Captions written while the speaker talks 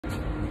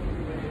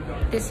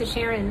This is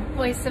Sharon,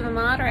 voice of a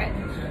moderate.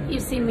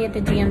 You've seen me at the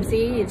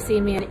DMZ, you've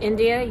seen me in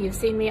India, you've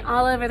seen me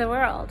all over the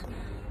world.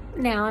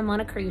 Now I'm on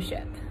a cruise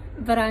ship,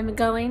 but I'm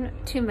going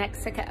to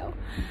Mexico.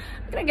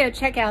 I'm gonna go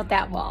check out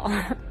that wall.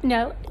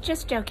 No,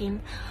 just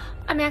joking.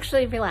 I'm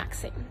actually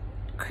relaxing.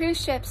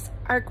 Cruise ships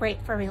are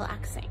great for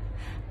relaxing.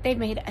 They've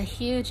made a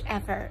huge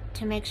effort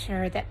to make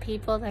sure that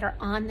people that are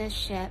on this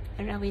ship,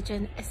 the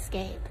Norwegian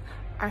Escape,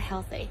 are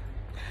healthy.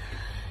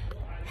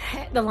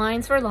 The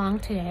lines were long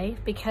today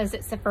because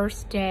it's the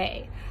first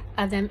day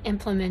of them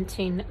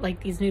implementing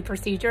like these new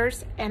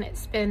procedures, and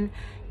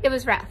it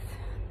was rough.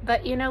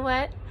 But you know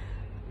what?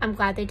 I'm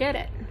glad they did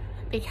it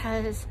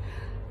because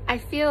I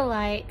feel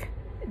like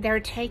they're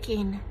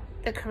taking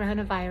the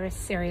coronavirus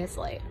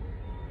seriously.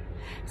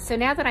 So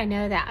now that I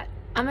know that,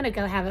 I'm gonna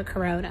go have a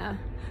Corona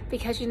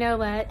because you know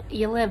what?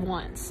 You live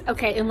once.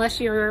 Okay, unless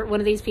you're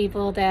one of these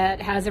people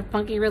that has a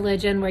funky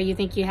religion where you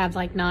think you have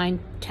like 9,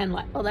 10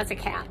 lives. Well, that's a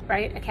cat,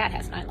 right? A cat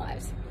has 9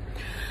 lives.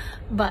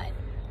 But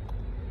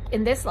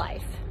in this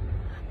life,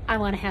 I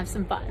wanna have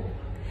some fun.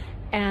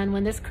 And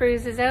when this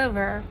cruise is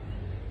over,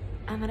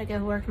 I'm gonna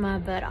go work my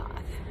butt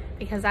off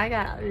because I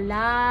got a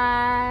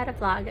lot of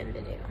vlogging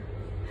to do.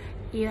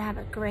 You have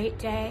a great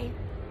day,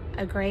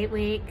 a great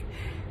week.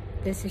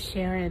 This is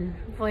Sharon,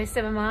 voice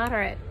of a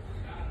moderate.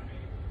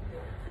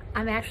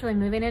 I'm actually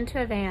moving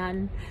into a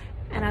van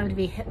and I'm going to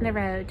be hitting the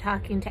road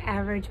talking to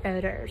average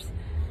voters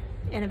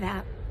in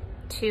about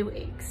 2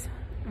 weeks.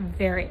 I'm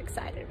very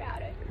excited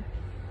about it.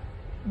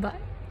 But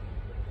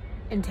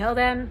until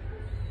then,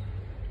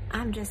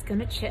 I'm just going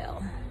to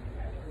chill,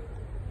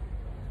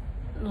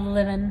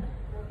 living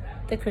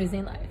the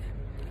cruising life.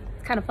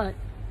 It's kind of fun.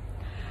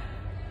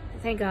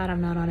 Thank God I'm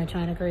not on a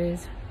China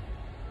cruise.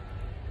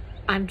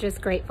 I'm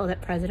just grateful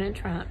that President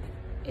Trump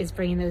is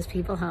bringing those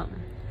people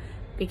home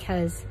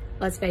because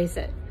let's face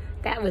it,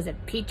 that was a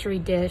petri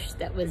dish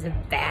that was a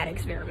bad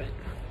experiment.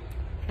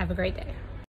 Have a great day.